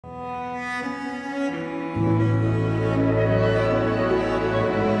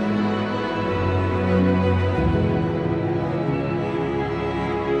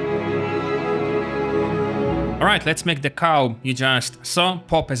Alright, let's make the cow you just saw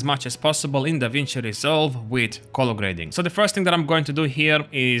pop as much as possible in Davinci Resolve with color grading. So the first thing that I'm going to do here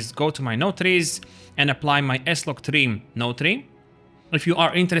is go to my node trees and apply my S-Log3 node tree. If you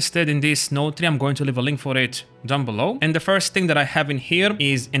are interested in this node tree, I'm going to leave a link for it down below. And the first thing that I have in here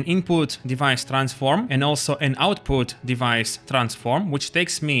is an input device transform and also an output device transform, which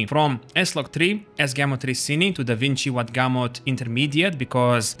takes me from S-Log3 S-Gamut3 Cine to Davinci Watt-Gamut Intermediate,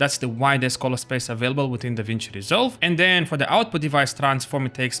 because that's the widest color space available within Davinci Resolve. And then for the output device transform,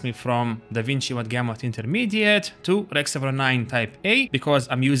 it takes me from Davinci Watt-Gamut Intermediate to Rec. 709 Type A, because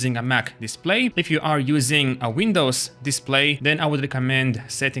I'm using a Mac display. If you are using a Windows display, then I would recommend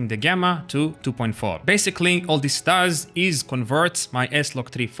setting the gamma to 2.4. Basically, all this does is converts my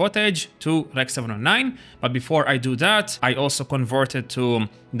S-Log3 footage to Rec. 709, but before I do that, I also convert it to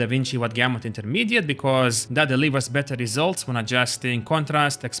Davinci Watt-Gamut Intermediate, because that delivers better results when adjusting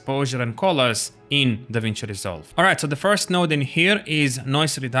contrast, exposure, and colors in Davinci Resolve. Alright, so the first node in here is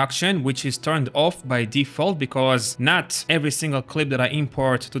noise reduction, which is turned off by default because not every single clip that I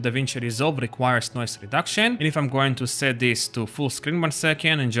import to Davinci Resolve requires noise reduction. And if I'm going to set this to full screen 1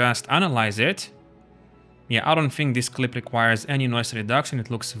 second and just analyze it, yeah, I don't think this clip requires any noise reduction. It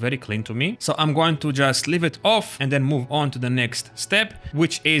looks very clean to me. So I'm going to just leave it off and then move on to the next step,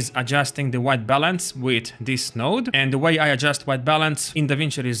 which is adjusting the white balance with this node. And the way I adjust white balance in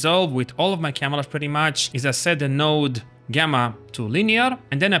Davinci Resolve with all of my cameras pretty much is I set the node gamma to linear,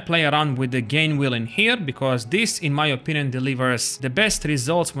 and then I play around with the gain wheel in here, because this, in my opinion, delivers the best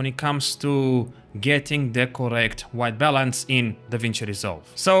results when it comes to getting the correct white balance in Davinci Resolve.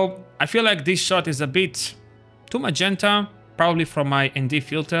 So I feel like this shot is a bit too magenta, probably from my ND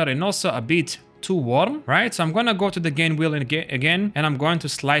filter, and also a bit too warm, right? So I'm gonna go to the gain wheel again, and I'm going to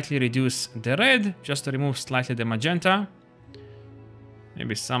slightly reduce the red, just to remove slightly the magenta.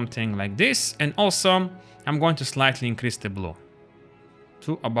 Maybe something like this. And also, I'm going to slightly increase the blue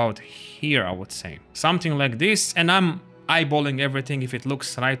to about here, I would say. Something like this, and I'm eyeballing everything. If it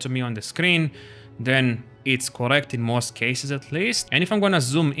looks right to me on the screen, then it's correct in most cases at least. And if I'm gonna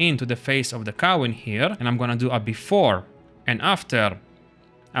zoom into the face of the cow in here, and I'm gonna do a before and after,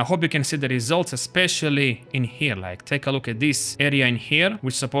 I hope you can see the results, especially in here. Like, take a look at this area in here,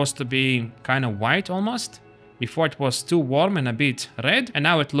 which is supposed to be kind of white almost. Before it was too warm and a bit red, and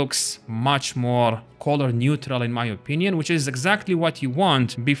now it looks much more color neutral in my opinion, which is exactly what you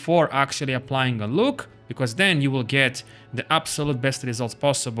want before actually applying a look, because then you will get the absolute best results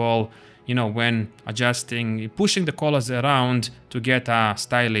possible, you know, when adjusting, pushing the colors around to get a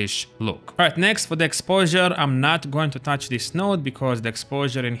stylish look. All right, next for the exposure, I'm not going to touch this node because the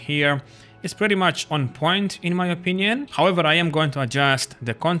exposure in here is pretty much on point in my opinion. However, I am going to adjust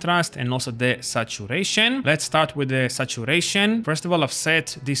the contrast and also the saturation. Let's start with the saturation. First of all, I've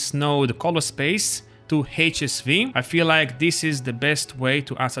set this node color space to HSV. I feel like this is the best way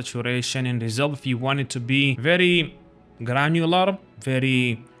to add saturation in Resolve if you want it to be very granular,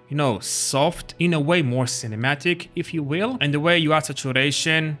 very, you know, soft, in a way more cinematic, if you will. And the way you add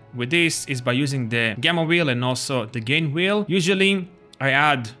saturation with this is by using the gamma wheel and also the gain wheel. Usually I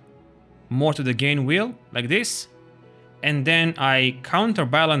add more to the gain wheel like this, and then I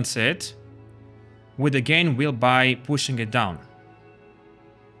counterbalance it with the gain wheel by pushing it down.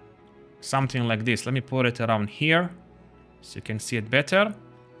 Something like this. Let me put it around here so you can see it better.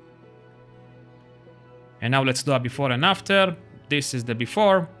 And now let's do a before and after. This is the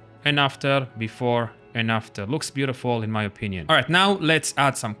before and after, before and after. Looks beautiful in my opinion. All right, now let's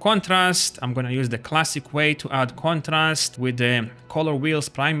add some contrast. I'm gonna use the classic way to add contrast with the color wheels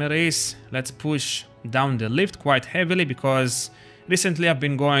primaries. Let's push down the lift quite heavily because recently I've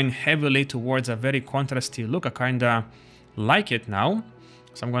been going heavily towards a very contrasty look. I kinda like it now.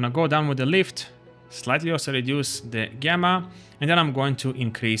 So I'm gonna go down with the lift, slightly also reduce the gamma, and then I'm going to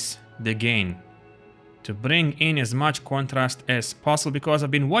increase the gain to bring in as much contrast as possible, because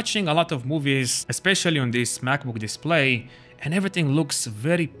I've been watching a lot of movies, especially on this MacBook display, and everything looks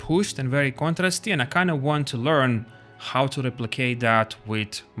very pushed and very contrasty, and I kind of want to learn how to replicate that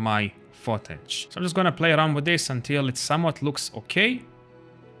with my footage. So I'm just gonna play around with this until it somewhat looks okay,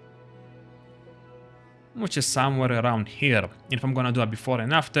 which is somewhere around here. If I'm gonna do a before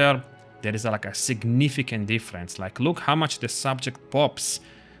and after, there is like a significant difference. Like, look how much the subject pops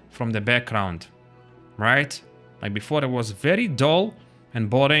from the background. Right? Like before it was very dull and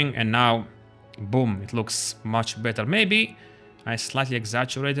boring, and now boom, it looks much better. Maybe I slightly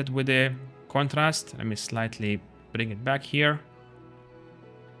exaggerated with the contrast. Let me slightly bring it back here.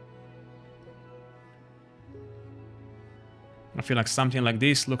 I feel like something like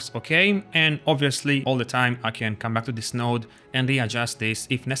this looks okay. And obviously all the time I can come back to this node and readjust this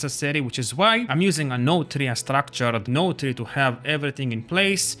if necessary, which is why I'm using a node tree, a structured node tree, to have everything in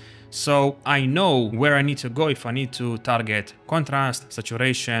place. So I know where I need to go if I need to target contrast,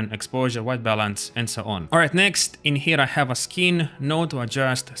 saturation, exposure, white balance, and so on. All right, next in here I have a skin node to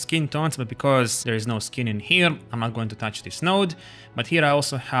adjust skin tones, but because there is no skin in here, I'm not going to touch this node. But here I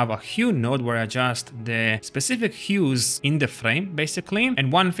also have a hue node where I adjust the specific hues in the frame, basically. And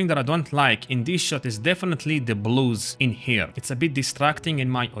one thing that I don't like in this shot is definitely the blues in here. It's a bit distracting in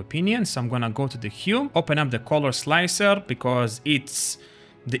my opinion, so I'm gonna go to the hue, open up the color slicer, because it's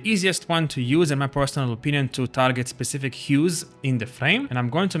the easiest one to use in my personal opinion to target specific hues in the frame. And I'm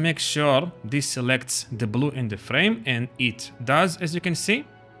going to make sure this selects the blue in the frame, and it does, as you can see.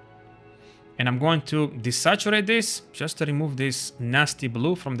 And I'm going to desaturate this just to remove this nasty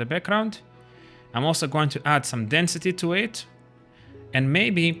blue from the background. I'm also going to add some density to it and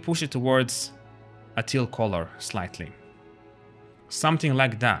maybe push it towards a teal color slightly. Something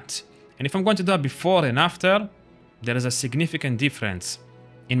like that. And if I'm going to do a before and after, there is a significant difference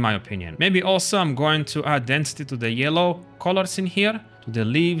in my opinion. Maybe also I'm going to add density to the yellow colors in here, to the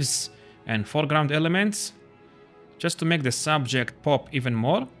leaves and foreground elements, just to make the subject pop even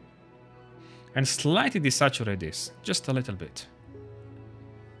more. And slightly desaturate this, just a little bit.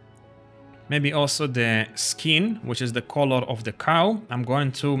 Maybe also the skin, which is the color of the cow. I'm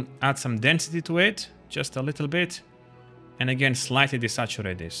going to add some density to it, just a little bit. And again, slightly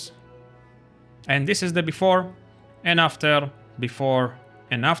desaturate this. And this is the before and after, before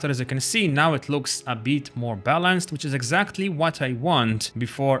and after. As you can see, now it looks a bit more balanced, which is exactly what I want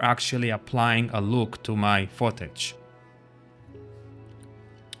before actually applying a look to my footage.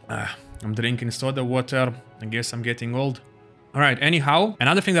 I'm drinking soda water. I guess I'm getting old. All right, anyhow,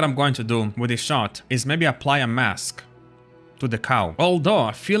 another thing that I'm going to do with this shot is maybe apply a mask to the cow. Although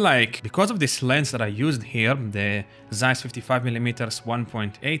I feel like because of this lens that I used here, the Zeiss 55mm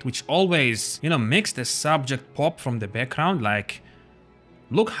 1.8, which always, you know, makes the subject pop from the background. Like,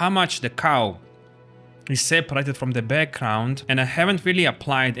 look how much the cow is separated from the background, and I haven't really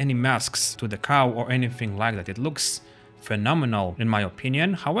applied any masks to the cow or anything like that. It looks phenomenal in my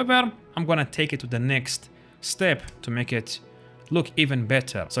opinion. However, I'm gonna take it to the next step to make it look even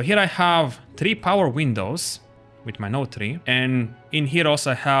better. So here I have 3 power windows with my node tree, and in here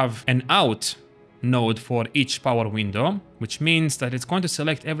also I have an out node for each power window, which means that it's going to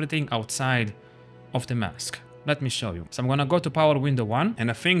select everything outside of the mask. Let me show you. So I'm gonna go to power window 1,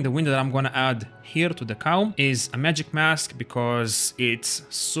 and I think the window that I'm gonna add here to the cow is a magic mask, because it's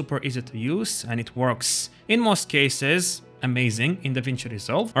super easy to use and it works in most cases amazing in Davinci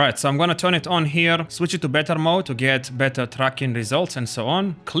Resolve. All right, so I'm gonna turn it on here, switch it to better mode to get better tracking results and so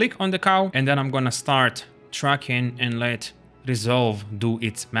on. Click on the cow, and then I'm gonna start tracking and let Resolve do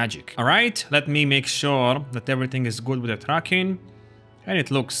its magic. All right, let me make sure that everything is good with the tracking, and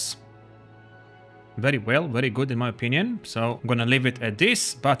it looks very well, very good in my opinion. So I'm gonna leave it at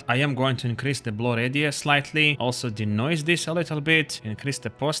this, but I am going to increase the blur radius slightly, also denoise this a little bit, increase the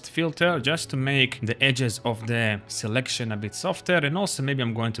post filter just to make the edges of the selection a bit softer, and also maybe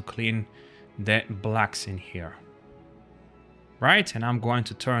I'm going to clean the blacks in here. Right, and I'm going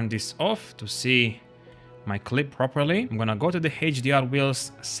to turn this off to see my clip properly. I'm gonna go to the HDR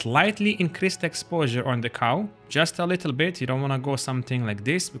wheels, slightly increase the exposure on the cow, just a little bit. You don't wanna go something like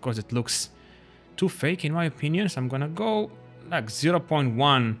this because it looks too fake in my opinion. So I'm gonna go like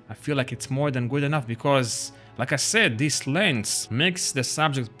 0.1. I feel like it's more than good enough, because like I said, this lens makes the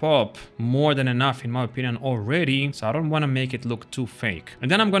subject pop more than enough in my opinion already, so I don't want to make it look too fake. And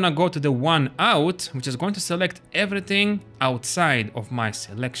then I'm gonna go to the one out, which is going to select everything outside of my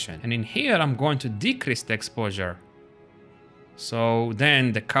selection, and in here I'm going to decrease the exposure, so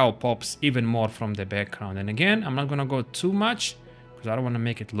then the cow pops even more from the background. And again, I'm not gonna go too much because I don't want to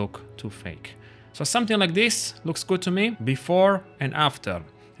make it look too fake. So something like this looks good to me, before and after.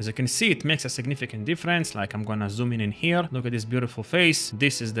 As you can see, it makes a significant difference. Like, I'm gonna zoom in here. Look at this beautiful face.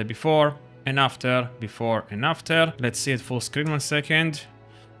 This is the before and after, before and after. Let's see it full screen 1 second.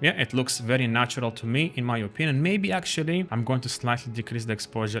 Yeah, it looks very natural to me, in my opinion. Maybe actually, I'm going to slightly decrease the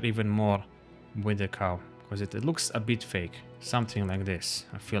exposure even more with the cow, because it looks a bit fake. Something like this.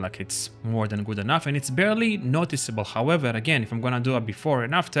 I feel like it's more than good enough, and it's barely noticeable. However, again, if I'm gonna do a before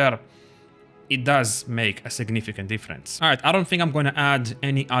and after, it does make a significant difference. All right, I don't think I'm going to add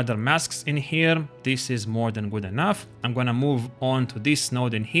any other masks in here. This is more than good enough. I'm going to move on to this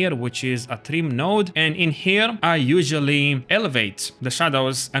node in here, which is a trim node. And in here, I usually elevate the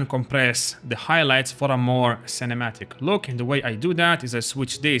shadows and compress the highlights for a more cinematic look. And the way I do that is I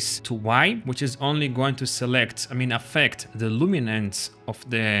switch this to Y, which is only going to affect the luminance of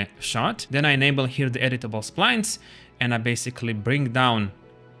the shot. Then I enable here the editable splines, and I basically bring down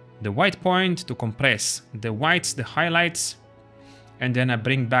the white point to compress the whites, the highlights, and then I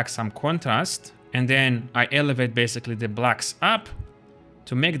bring back some contrast, and then I elevate basically the blacks up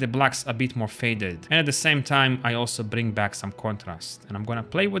to make the blacks a bit more faded. And at the same time, I also bring back some contrast. And I'm gonna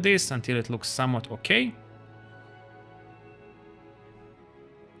play with this until it looks somewhat okay.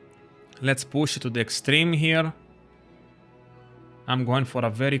 Let's push it to the extreme here. I'm going for a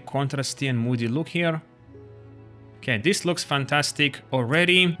very contrasty and moody look here. Okay, this looks fantastic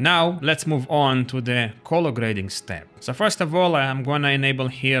already. Now let's move on to the color grading step. So first of all, I'm gonna enable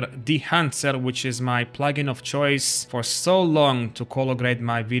here Dehancer, which is my plugin of choice for so long to color grade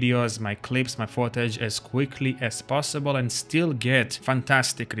my videos, my clips, my footage as quickly as possible and still get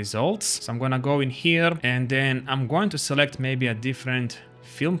fantastic results. So I'm gonna go in here and then I'm going to select maybe a different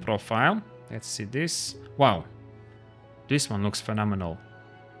film profile. Let's see this. Wow, this one looks phenomenal.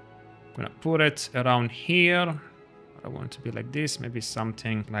 I'm gonna put it around here. I want to be like this, maybe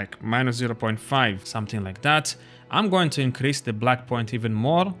something like -0.5, something like that. I'm going to increase the black point even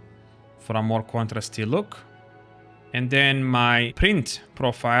more for a more contrasty look. And then my print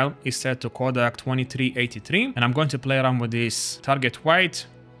profile is set to Kodak 2383. And I'm going to play around with this target white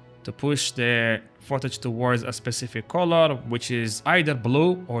to push the footage towards a specific color, which is either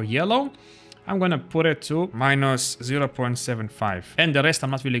blue or yellow. I'm gonna put it to -0.75. And the rest I'm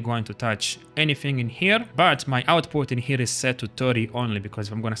not really going to touch anything in here, but my output in here is set to 30 only, because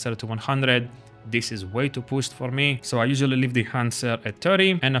if I'm gonna set it to 100, this is way too pushed for me. So I usually leave the Dehancer at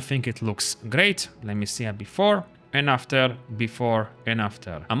 30 and I think it looks great. Let me see a before and after, before and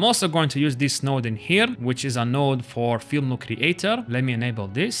after. I'm also going to use this node in here, which is a node for Film Look Creator. Let me enable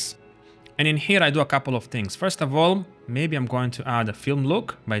this. And in here I do a couple of things. First of all, maybe I'm going to add a film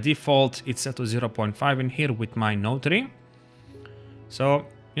look. By default, it's set to 0.5 in here with my node 3. So,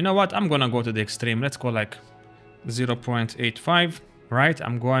 you know what? I'm gonna go to the extreme. Let's go like 0.85, right?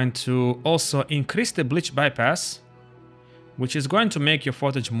 I'm going to also increase the bleach bypass, which is going to make your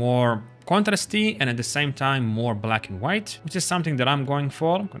footage more contrasty and at the same time more black and white, which is something that I'm going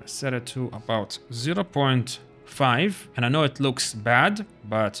for. I'm gonna set it to about 0.5, and I know it looks bad,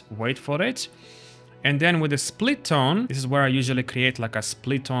 but wait for it. And then with the split tone, this is where I usually create like a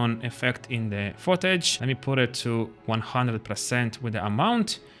split tone effect in the footage. Let me put it to 100% with the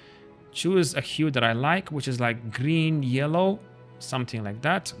amount. Choose a hue that I like, which is like green, yellow, something like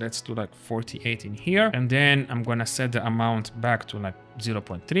that. Let's do like 48 in here. And then I'm gonna set the amount back to like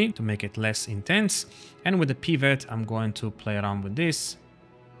 0.3 to make it less intense. And with the pivot, I'm going to play around with this.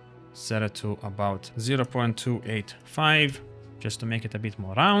 Set it to about 0.285 just to make it a bit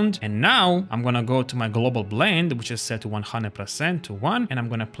more round. And now I'm gonna go to my global blend, which is set to 100% to 1. And I'm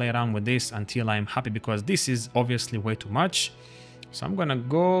gonna play around with this until I'm happy, because this is obviously way too much. So I'm gonna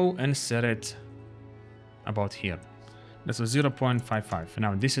go and set it about here. That's a 0.55.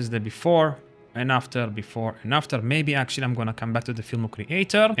 Now this is the before and after, before and after. Maybe actually I'm gonna come back to the Film Look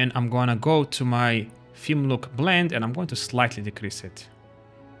Creator and I'm gonna go to my Film Look blend and I'm going to slightly decrease it.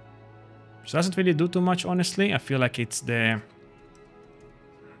 Which doesn't really do too much, honestly. I feel like it's the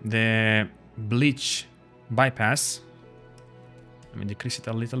bleach bypass. Let me decrease it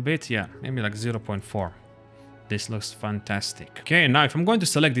a little bit. Yeah, maybe like 0.4. This looks fantastic. Okay, now if I'm going to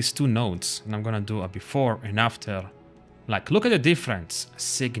select these two nodes and I'm gonna do a before and after, like look at the difference,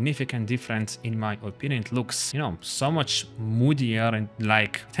 significant difference in my opinion. It looks, you know, so much moodier and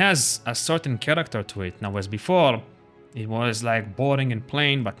like it has a certain character to it. Now as before, it was like boring and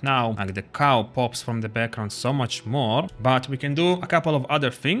plain, but now like the cow pops from the background so much more. But we can do a couple of other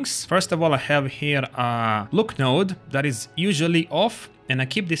things. First of all, I have here a look node that is usually off, and I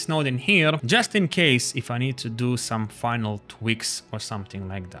keep this node in here just in case if I need to do some final tweaks or something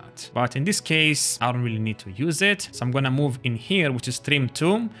like that. But in this case, I don't really need to use it. So I'm gonna move in here, which is trim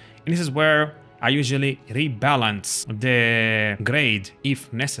 2, and this is where I usually rebalance the grade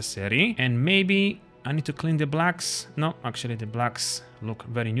if necessary, and maybe I need to clean the blacks. No, actually the blacks look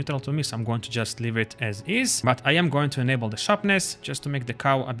very neutral to me, so I'm going to just leave it as is. But I am going to enable the sharpness just to make the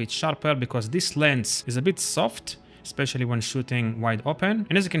cow a bit sharper, because this lens is a bit soft, especially when shooting wide open.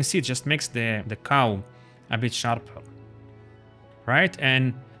 And as you can see, it just makes the cow a bit sharper, right?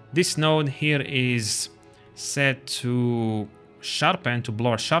 And this node here is set to sharpen, to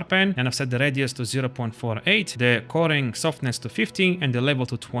blur sharpen, and I've set the radius to 0.48, the coring softness to 50, and the level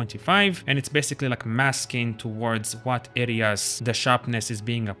to 25. And it's basically like masking towards what areas the sharpness is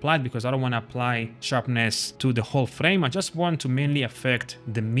being applied, because I don't want to apply sharpness to the whole frame. I just want to mainly affect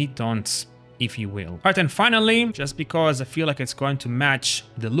the midtones, if you will. Alright, and finally, just because I feel like it's going to match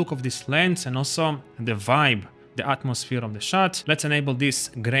the look of this lens and also the vibe, the atmosphere of the shot, let's enable this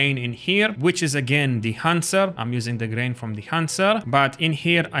grain in here, which is again Dehancer. I'm using the grain from Dehancer, but in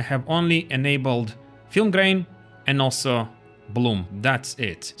here I have only enabled film grain and also bloom. That's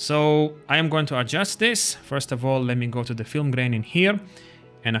it. So I am going to adjust this. First of all, let me go to the film grain in here,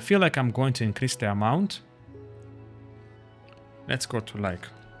 and I feel like I'm going to increase the amount. Let's go to like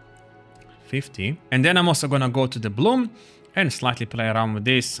 50. And then I'm also gonna go to the bloom and slightly play around with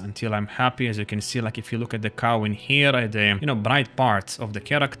this until I'm happy. As you can see, like if you look at the cow in here, at the bright parts of the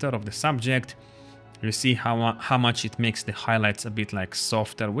character, of the subject, you see how much it makes the highlights a bit like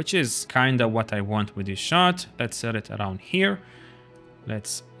softer, which is kind of what I want with this shot. Let's set it around here.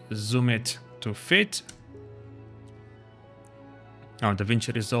 Let's zoom it to fit. Now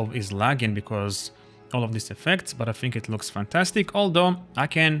Davinci Resolve is lagging because all of these effects, but I think it looks fantastic, although I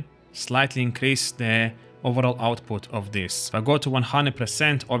can slightly increase the overall output of this. If I go to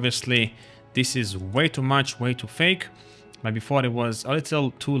 100%, obviously this is way too much, way too fake. But before it was a little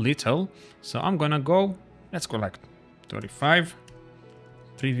too little. So I'm gonna go, let's go like 35.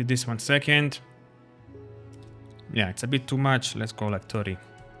 Preview this 1 second. Yeah, it's a bit too much. Let's go like 30.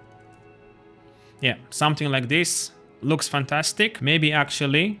 Yeah, something like this. Looks fantastic. Maybe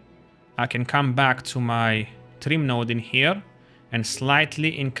actually I can come back to my trim node in here and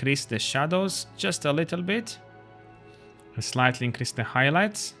slightly increase the shadows just a little bit, and slightly increase the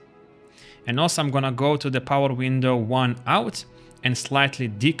highlights. And also I'm gonna go to the power window 1 out and slightly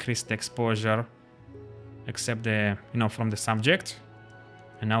decrease the exposure, except the, from the subject.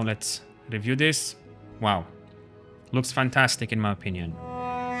 And now let's review this. Wow, looks fantastic in my opinion.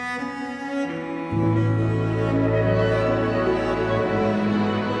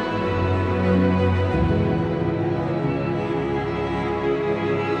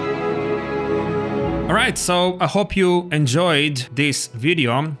 Alright, so I hope you enjoyed this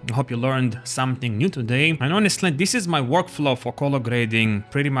video. I hope you learned something new today. And honestly, this is my workflow for color grading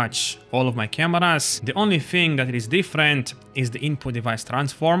pretty much all of my cameras. The only thing that is different is the input device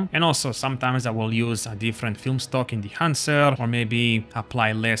transform. And also sometimes I will use a different film stock in Dehancer, or maybe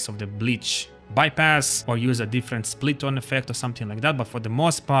apply less of the bleach bypass, or use a different split tone effect or something like that. But for the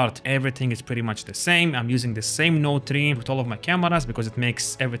most part, everything is pretty much the same. I'm using the same node tree with all of my cameras because it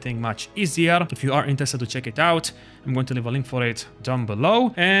makes everything much easier. If you are interested to check it out, I'm going to leave a link for it down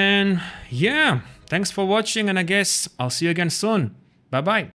below. And yeah, thanks for watching, and I guess I'll see you again soon. Bye bye.